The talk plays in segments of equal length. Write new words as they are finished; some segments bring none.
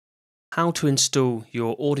How to install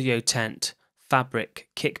your Audiotent Fabric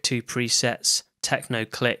Kick 2 presets, techno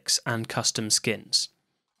clicks and custom skins.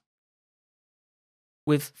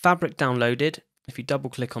 With Fabric downloaded, if you double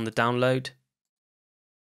click on the download,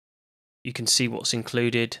 you can see what's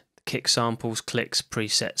included: the kick samples, clicks,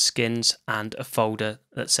 presets, skins, and a folder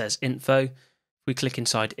that says info. If we click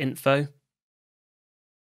inside info,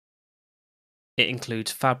 it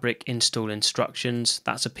includes Fabric install instructions.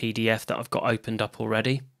 That's a PDF that I've got opened up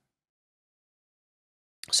already.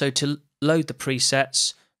 So to load the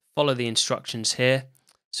presets, follow the instructions here.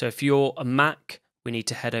 So if you're a Mac, we need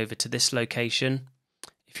to head over to this location.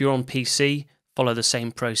 If you're on PC, follow the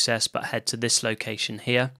same process but head to this location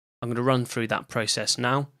here. I'm going to run through that process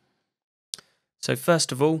now. So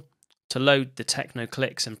first of all, to load the techno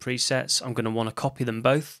clicks and presets, I'm going to want to copy them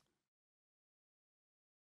both.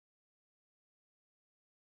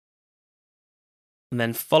 And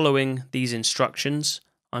then following these instructions,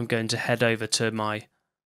 I'm going to head over to my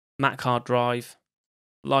Mac hard drive,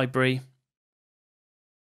 library,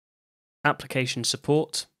 application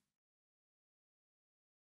support,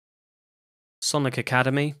 Sonic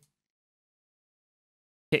Academy,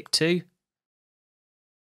 Kick 2,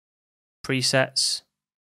 presets,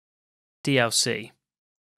 DLC.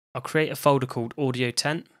 I'll create a folder called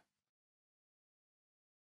Audiotent.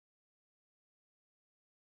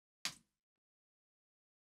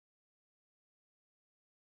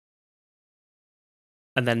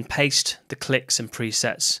 And then paste the clicks and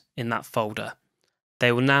presets in that folder.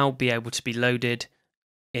 They will now be able to be loaded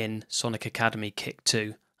in Sonic Academy Kick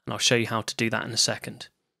 2, and I'll show you how to do that in a second.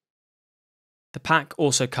 The pack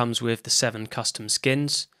also comes with the 7 custom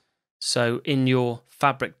skins. So in your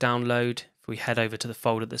Fabric download, if we head over to the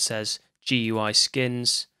folder that says GUI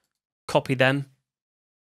skins, copy them.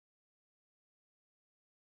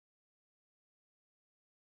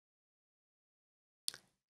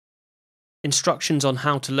 Instructions on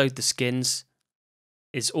how to load the skins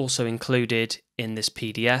is also included in this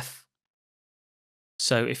PDF.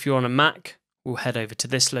 So if you're on a Mac, we'll head over to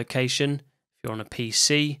this location. If you're on a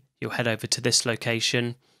PC, you'll head over to this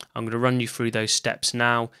location. I'm going to run you through those steps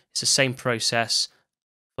now. It's the same process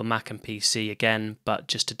for Mac and PC again, but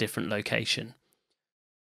just a different location.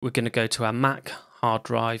 We're going to go to our Mac hard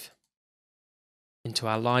drive, into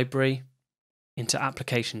our library, into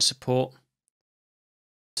application support,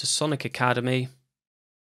 to Sonic Academy,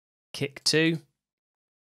 Kick 2,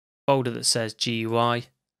 folder that says GUI,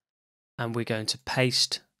 and we're going to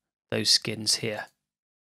paste those skins here.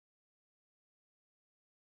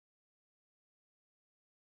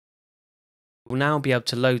 We'll now be able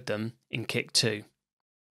to load them in Kick 2.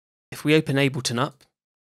 If we open Ableton up,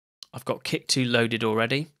 I've got Kick 2 loaded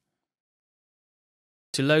already.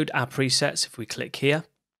 To load our presets, if we click here,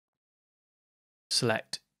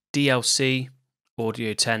 select DLC,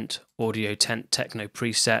 Audiotent, Audiotent Techno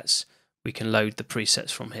presets, we can load the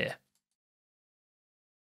presets from here.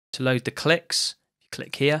 To load the clicks, you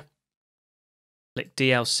click here, click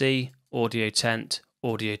DLC, Audiotent,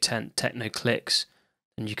 Audiotent Techno clicks,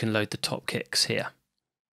 and you can load the top kicks here.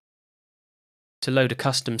 To load a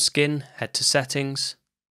custom skin, head to Settings,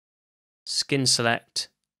 Skin Select,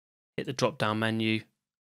 hit the drop down menu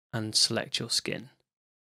and select your skin.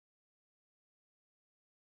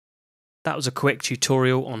 That was a quick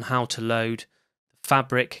tutorial on how to load the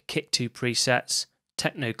Fabric Kick 2 presets,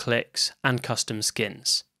 techno clicks and custom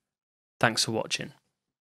skins. Thanks for watching.